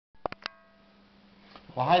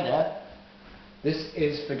Well, hi there. This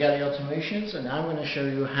is Firgelli Automations, and I'm going to show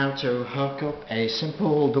you how to hook up a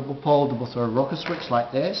simple double pole, double throw rocker switch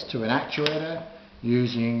like this to an actuator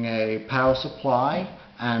using a power supply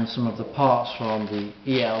and some of the parts from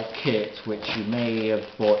the EL kit, which you may have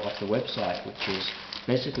bought off the website, which is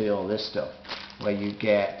basically all this stuff, where you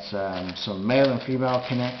get some male and female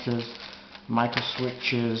connectors, micro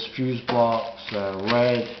switches, fuse blocks,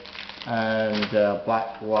 red and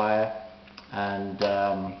black wire, and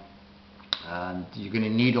you're going to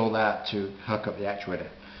need all that to hook up the actuator.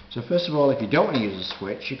 So first of all, if you don't want to use a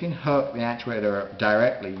switch, you can hook the actuator up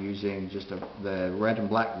directly using just the red and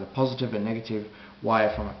black, the positive and negative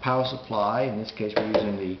wire from a power supply. In this case, we're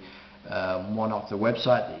using the one off the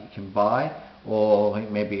website that you can buy, or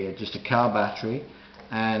maybe just a car battery,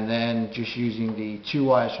 and then just using the two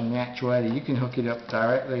wires from the actuator, you can hook it up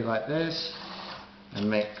directly like this and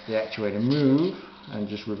make the actuator move, and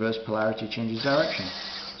just reverse polarity changes direction.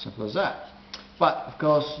 Simple as that. But of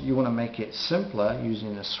course you want to make it simpler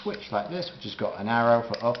using a switch like this, which has got an arrow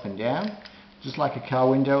for up and down, just like a car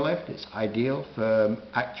window lift. It's ideal for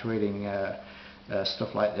actuating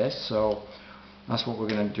stuff like this. So that's what we're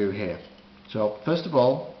going to do here. So first of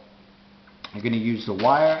all, you're going to use the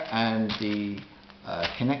wire and the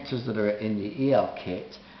connectors that are in the EL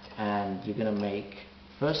kit, and you're going to make,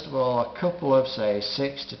 first of all, a couple of, say,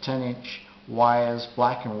 6 to 10 inch wires,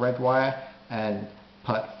 black and red wire, and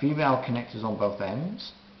put female connectors on both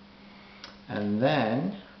ends. And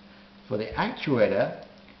then for the actuator,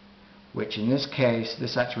 which in this case,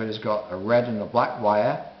 this actuator's got a red and a black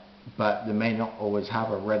wire, but they may not always have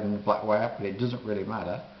a red and a black wire, but it doesn't really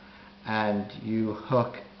matter. And you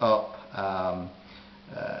hook up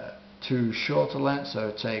two shorter lengths,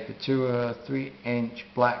 so take a 2 or 3 inch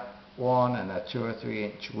black one and a 2 or 3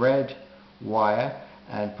 inch red wire,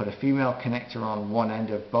 and put a female connector on one end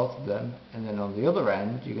of both of them, and then on the other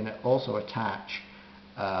end you're going to also attach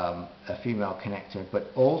a female connector, but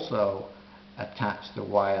also attach the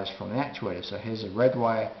wires from the actuator. So here's a red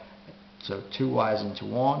wire, so 2 wires into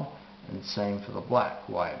one, and same for the black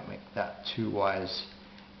wire, make that 2 wires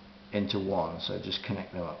into one, so just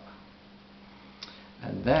connect them up.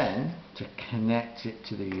 And then to connect it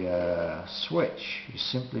to the switch, you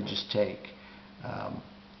simply just take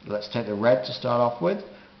let's take the red to start off with.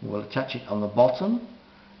 We'll attach it on the bottom,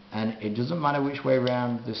 and it doesn't matter which way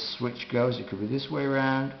around this switch goes. It could be this way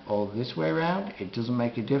around or this way around. It doesn't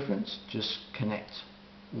make a difference. Just connect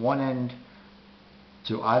one end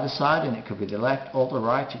to either side, and it could be the left or the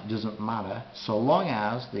right. It doesn't matter, so long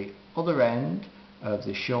as the other end of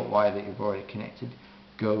the short wire that you've already connected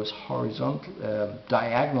goes horizontally,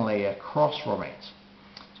 diagonally across from it.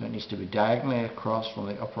 So it needs to be diagonally across from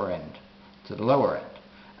the upper end to the lower end.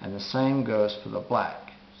 And the same goes for the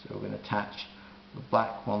black. So we're going to attach the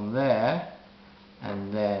black one there,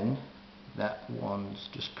 and then that one's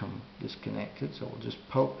just come disconnected, so we'll just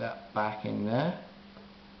poke that back in there.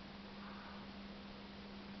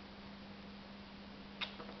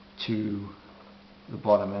 To the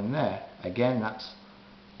bottom end there. Again, that's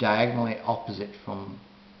diagonally opposite from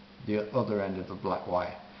the other end of the black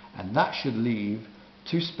wire. And that should leave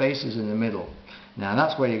 2 spaces in the middle. Now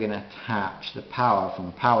that's where you're going to attach the power from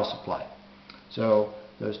the power supply. So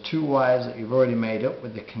those 2 wires that you've already made up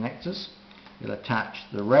with the connectors, you'll attach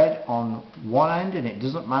the red on one end, and it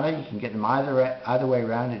doesn't matter, you can get them either way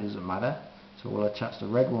around, it doesn't matter. So we'll attach the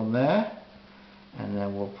red one there, and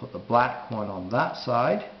then we'll put the black one on that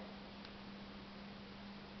side.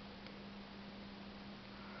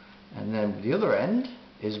 And then with the other end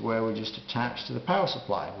is where we just attach to the power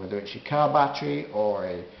supply, whether it's your car battery or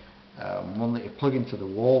a one that you plug into the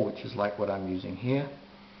wall, which is like what I'm using here.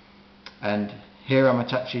 And here I'm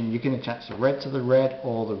attaching, you can attach the red to the red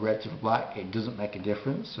or the red to the black, it doesn't make a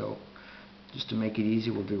difference. So just to make it easy,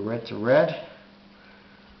 we'll do red to red,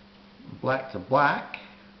 black to black,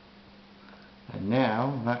 and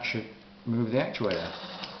now that should move the actuator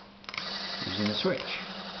using the switch.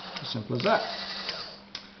 As simple as that.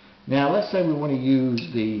 Now let's say we want to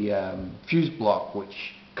use the fuse block,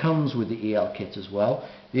 which comes with the EL kit as well.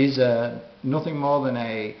 These are nothing more than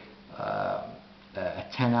a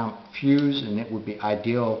 10 amp fuse, and it would be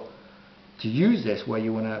ideal to use this where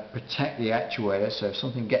you want to protect the actuator. So if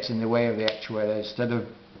something gets in the way of the actuator, instead of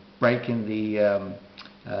breaking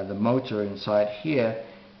the motor inside here,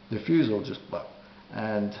 the fuse will just blow.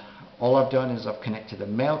 And all I've done is I've connected a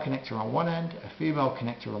male connector on one end, a female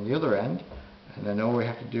connector on the other end, and then all we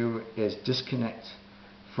have to do is disconnect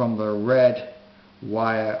from the red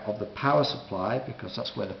wire of the power supply, because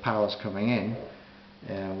that's where the power is coming in,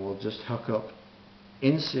 and we'll just hook up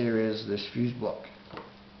in series this fuse block,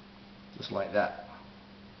 just like that.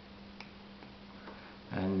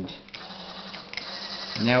 And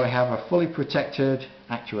now we have a fully protected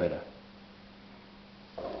actuator.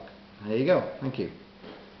 There you go. Thank you.